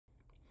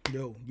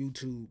Yo,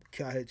 YouTube,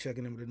 Kai here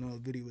checking in with another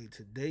video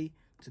today.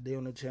 Today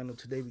on the channel,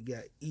 today we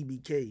got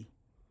EBK,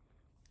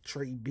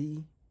 Trey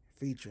B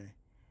featuring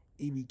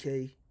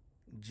EBK,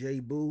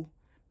 JaayBo.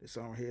 This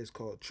song right here is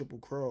called Triple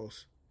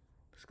Cross.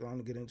 Let's go on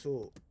and get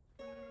into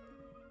it.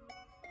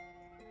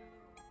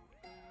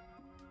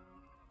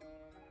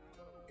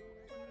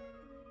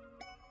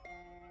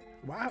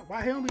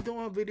 Why he don't be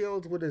doing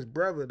videos with his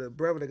brother, the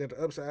brother that got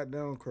the upside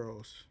down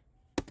cross?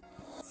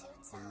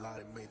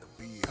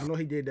 I know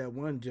he did that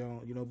one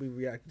joint, you know, be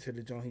reacting to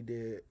the joint he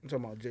did. I'm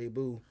talking about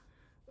JaayBo.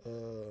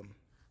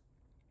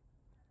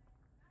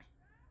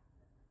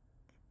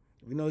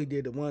 We know he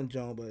did the one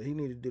joint, but he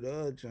needed to do the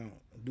other joint,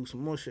 do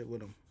some more shit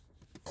with him.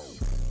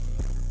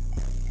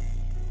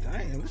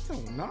 Damn, this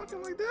song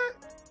knocking like that?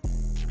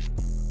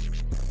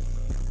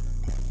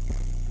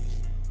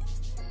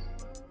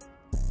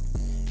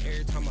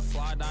 Every time I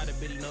fly die, the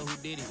bitty know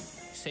who did it.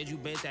 Said you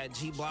bent that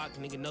G block,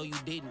 nigga, no you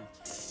didn't.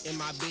 In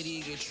my bitty,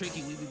 it get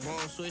tricky, we be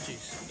blowing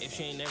switches. If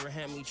she ain't never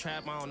had me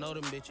trap, I don't know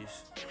them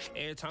bitches.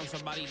 Every time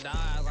somebody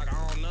dies, like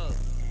I don't know.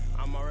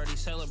 I'm already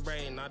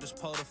celebrating, I just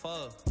pulled a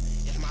fuck.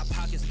 If my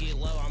pockets get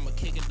low, I'ma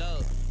kick it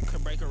up.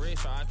 Could break a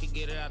wrist or I could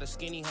get it out of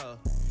skinny hoe.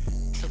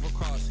 Triple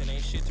cross, it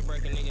ain't shit to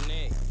break a nigga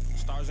neck.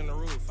 Stars in the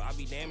roof, I'll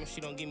be damned if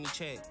she don't give me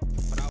check.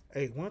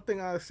 Hey, one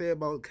thing I say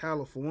about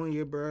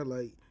California, bro,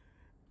 like,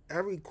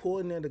 every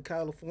coordinator of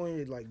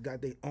California, like,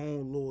 got their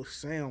own little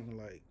sound,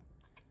 like.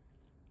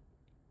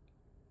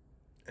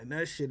 And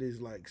that shit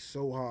is, like,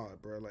 so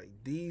hard, bro. Like,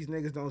 these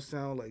niggas don't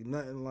sound like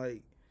nothing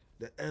like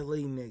the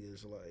LA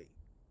niggas, like.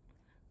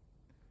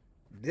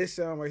 This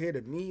sound right here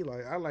to me,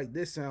 like, I like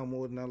this sound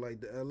more than I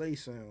like the LA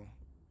sound.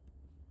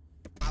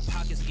 My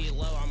pockets get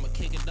low, I'ma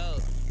kick it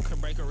up.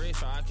 Could break a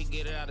wrist or I could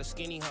get it out of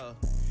skinny hoe.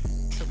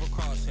 Triple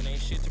cross, it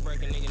ain't shit to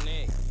break a nigga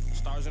neck.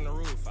 Stars in the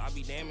roof, I'll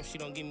be damned if she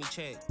don't give me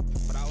check.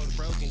 But I was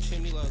broken,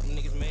 chimney low, them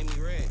niggas made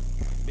me red.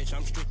 Bitch,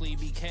 I'm strictly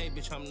EBK,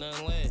 bitch, I'm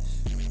none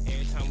less.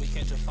 Every time we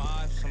catch a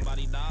 5,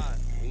 somebody died.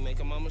 We make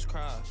a mamas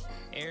cry.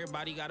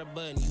 Everybody got a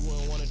button, you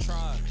wouldn't wanna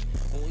try.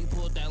 When we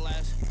pulled that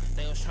last,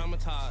 they was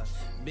traumatized.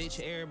 Bitch,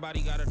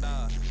 everybody gotta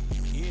die.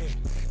 Yeah,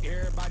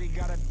 everybody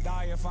gotta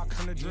die if I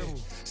come to dribble.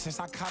 Since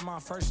I caught my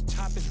first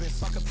chop, it's been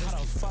fucking how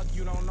the fuck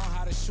you don't know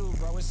how to shoot,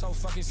 bro? It's so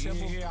fucking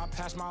simple. Yeah, I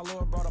passed my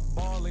lord, brought a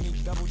ball and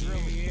he double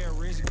dribble. Yeah,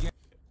 Riz again.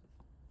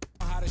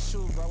 How to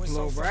shoot, bro? It's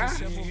so fucking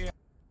simple. Yeah.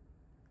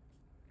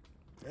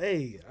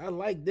 Hey, I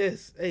like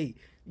this. Hey,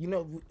 you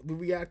know, we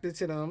reacted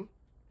to them,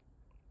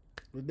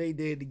 what they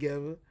did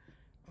together.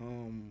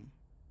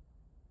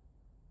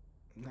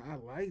 I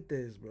like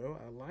this, bro.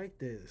 I like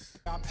this.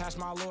 I passed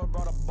my lord,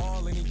 brought a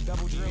ball and he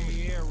double dribble.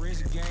 Yeah,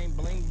 Riz game,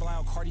 bling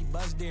blow, Cardi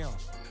buzz down.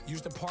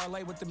 Used to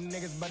parlay with them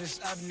niggas, but it's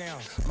up now.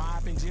 My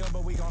op in jail,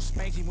 but we gon'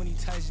 spank him when he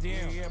touch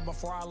down. Yeah,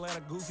 before I let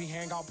a goofy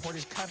hang out, pour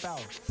this cup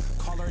out.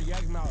 Call her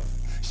Yug Mouth.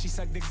 She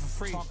suck dick for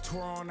free. Talk to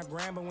her on the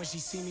gram, but when she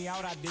see me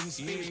out, I didn't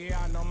speak.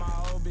 Yeah, I know my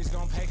old bitch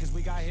gon' pay cause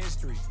we got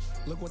history.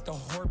 Look what the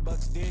whore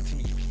bucks did to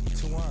me.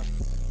 2-1.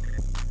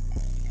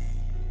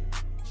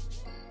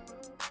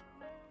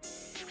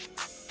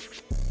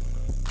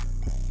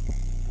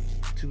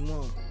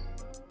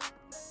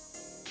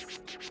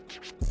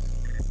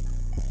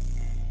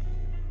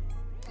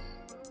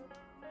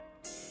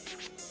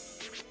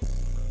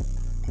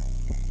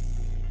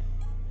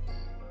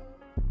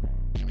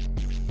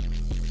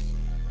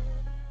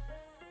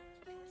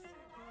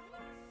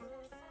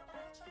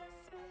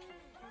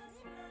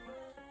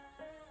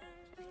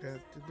 Got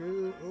to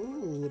do.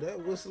 Ooh,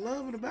 that was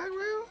love in the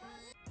background.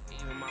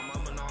 Even my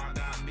mama know I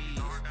got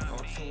beats. On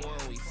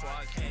 2-1, we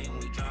fly K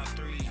and we drop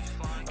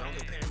 3s. Don't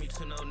compare me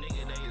to no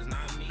nigga, that is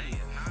not me.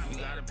 You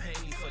gotta pay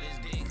me for this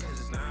dick,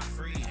 cause it's not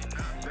free.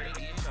 Better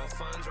get your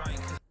funds right.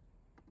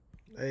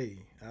 Hey,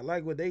 I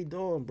like what they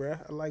doing, bruh.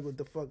 I like what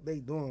the fuck they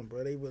doing,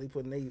 bruh. They really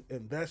putting their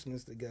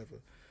investments together.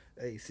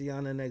 Hey, see you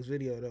on the next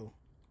video, though.